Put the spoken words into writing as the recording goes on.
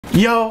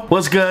Yo,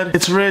 what's good?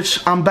 It's Rich.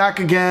 I'm back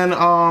again.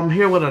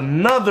 Here with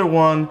another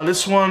one.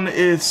 This one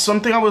is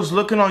something I was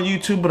looking on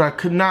YouTube, but I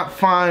could not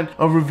find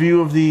a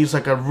review of these,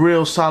 like a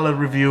real solid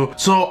review.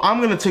 So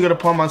I'm gonna take it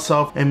upon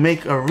myself and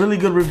make a really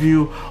good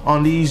review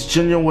on these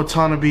JUNYA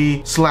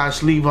Watanabe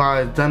 /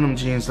 Levi denim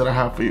jeans that I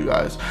have for you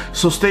guys.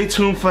 So stay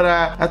tuned for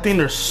that. I think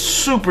they're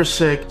super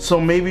sick.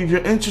 So maybe if you're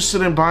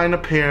interested in buying a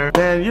pair,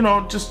 then you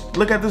know, just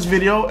look at this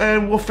video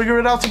and we'll figure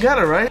it out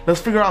together, right?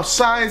 Let's figure out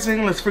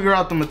sizing. Let's figure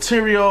out the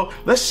material.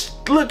 Let's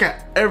look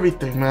at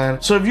everything,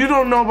 man. So if you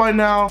don't know by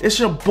now, it's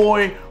your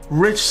boy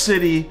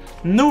RCHCTY,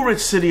 new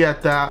RCHCTY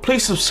at that.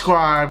 Please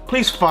subscribe,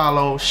 please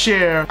follow,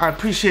 share. I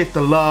appreciate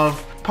the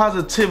love,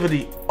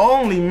 positivity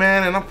only,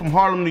 man. And I'm from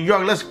Harlem, New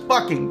York. Let's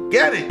fucking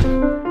get it.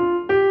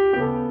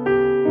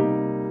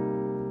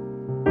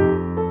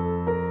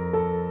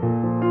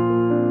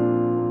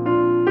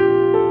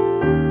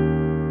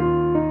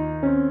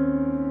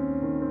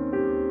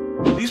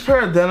 These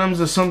pair of denims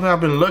is something I've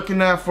been looking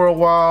at for a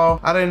while.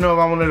 I didn't know if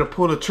I wanted to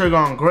pull the trigger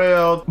on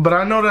Grail, but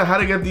I know that I had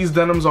to get these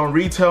denims on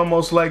retail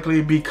most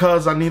likely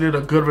because I needed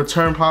a good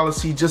return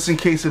policy just in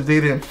case if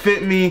they didn't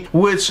fit me,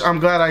 which I'm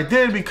glad I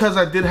did because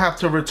I did have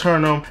to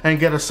return them and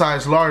get a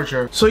size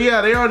larger. So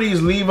yeah, they are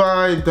these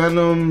Levi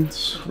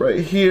denims right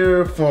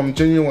here from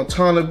JUNYA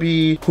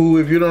Watanabe, who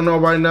if you don't know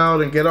by now,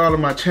 then get out of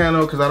my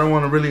channel because I don't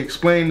want to really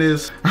explain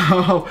this.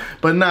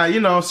 But nah,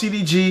 you know,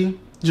 CDG,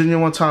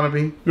 JUNYA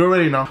Watanabe, you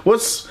already know.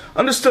 What's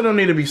understood don't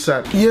need to be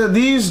said. Yeah,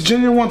 these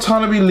JUNYA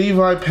Watanabe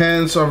Levi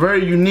pants are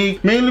very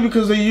unique, mainly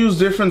because they use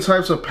different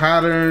types of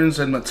patterns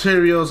and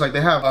materials. Like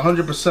they have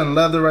 100%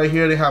 leather right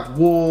here, they have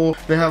wool,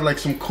 they have like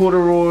some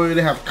corduroy,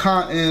 they have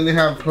cotton, they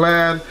have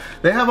plaid.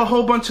 They have a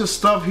whole bunch of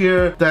stuff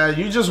here that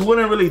you just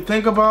wouldn't really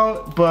think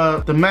about,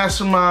 but the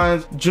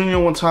mastermind,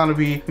 JUNYA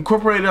Watanabe,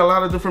 incorporated a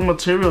lot of different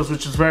materials,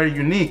 which is very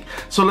unique.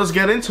 So let's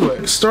get into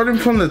it. Starting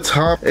from the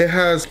top, it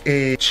has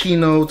a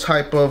chino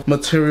type of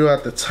material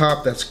at the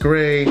top that's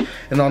gray,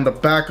 and on the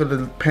back of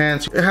the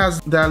pants, it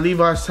has that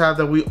Levi's tab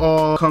that we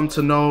all come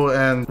to know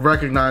and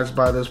recognize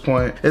by this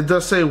point. It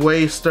does say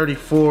waist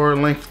 34,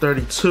 length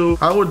 32.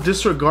 I would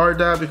disregard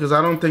that because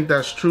I don't think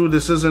that's true.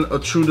 This isn't a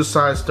true to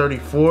size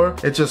 34.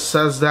 It just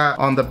says that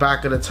on the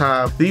back of the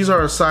tab. These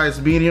are a size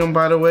medium,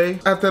 by the way.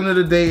 At the end of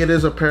the day, it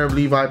is a pair of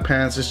Levi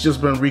pants. It's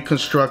just been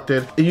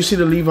reconstructed. And you see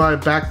the Levi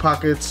back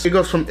pockets. It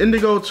goes from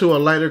indigo to a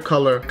lighter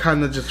color,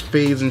 kind of just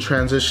fades and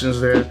transitions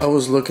there. I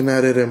was looking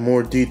at it in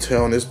more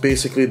detail, and it's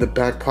basically the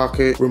back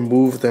pocket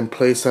removed and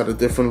placed at a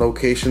different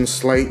location,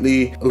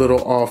 slightly a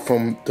little off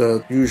from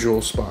the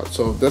usual spot.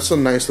 So that's a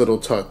nice little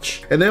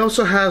touch. And it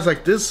also has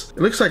like this, it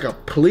looks like a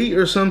pleat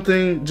or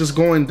something just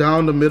going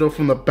down the middle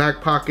from the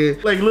back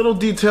pocket. Like little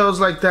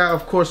details like that,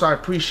 of course, I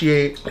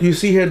appreciate. You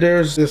see here,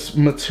 there's this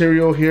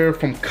material here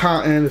from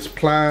cotton, it's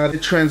plaid.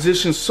 It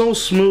transitions so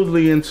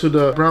smoothly into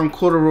the brown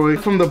corduroy.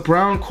 From the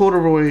brown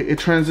corduroy, it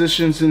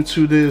transitions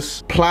into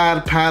this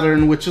plaid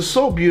pattern, which is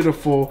so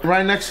beautiful.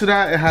 Right next to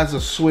that, it has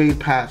a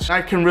suede patch.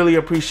 I can really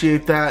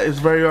appreciate that. It's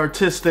very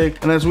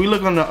artistic. And as we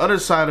look on the other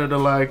side of the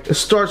leg, it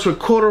starts with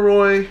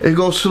corduroy. It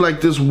goes to like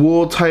this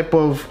wool type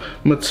of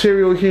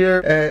material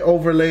here. It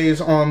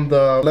overlays on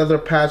the leather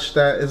patch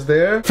that is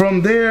there.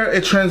 From there,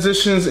 it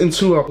transitions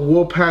into a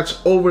wool patch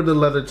over the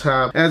leather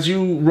tab. As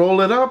you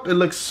roll it up, it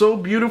looks so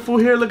beautiful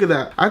here. Look at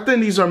that. I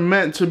think these are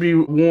meant to be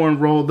worn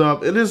rolled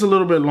up. It is a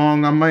little bit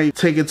long. I might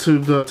take it to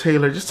the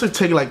tailor just to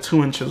take like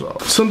 2 inches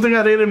off. Something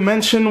I didn't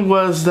mention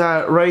was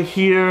that right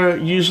here,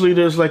 usually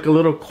there's like a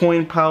little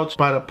coin pouch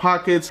by the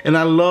pockets, and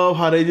I love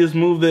how they just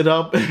moved it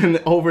up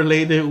and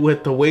overlaid it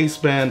with the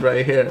waistband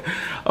right here.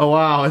 Oh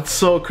wow, it's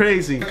so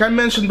crazy. Like I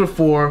mentioned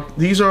before,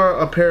 these are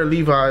a pair of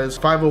Levi's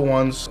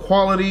 501s,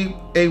 quality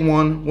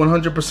A1,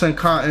 100%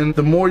 cotton.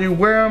 The more you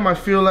wear them, I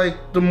feel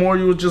like the more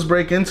you will just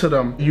break into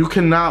them. You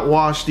cannot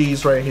wash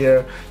these right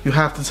here. You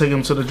have to take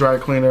them to the dry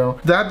cleaner.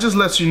 That just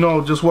lets you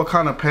know just what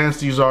kind of pants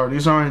these are.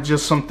 These aren't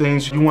just some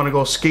things you want to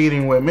go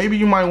skating with. Maybe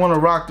you might want to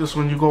rock this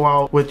when you go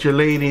out with your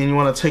lady and you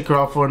want to take her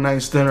out for a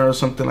nice dinner or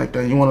something like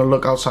that. You want to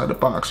look outside the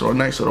box or a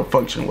nice little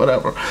function,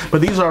 whatever.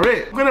 But these are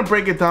it. I'm gonna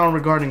break it down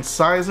regarding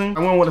sizing.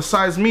 I went with a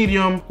size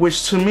medium,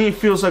 which to me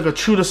feels like a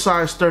true to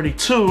size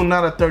 32,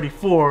 not a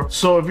 34.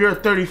 So if you're a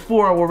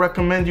 34, I would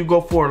recommend you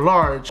go for a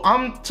large.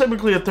 I'm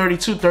typically a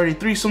 32,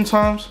 33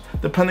 sometimes,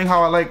 depending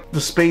how I like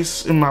the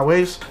space in my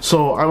waist.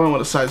 So I went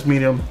with a size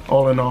medium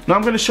all in all. Now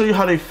I'm gonna show you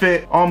how they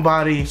fit on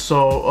body,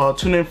 so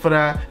tune in for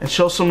that and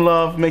show some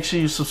love. Make sure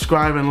you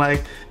subscribe and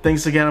like.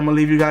 Thanks again. I'm gonna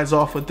leave you guys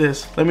off with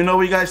this. Let me know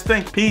what you guys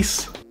think.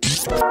 Peace.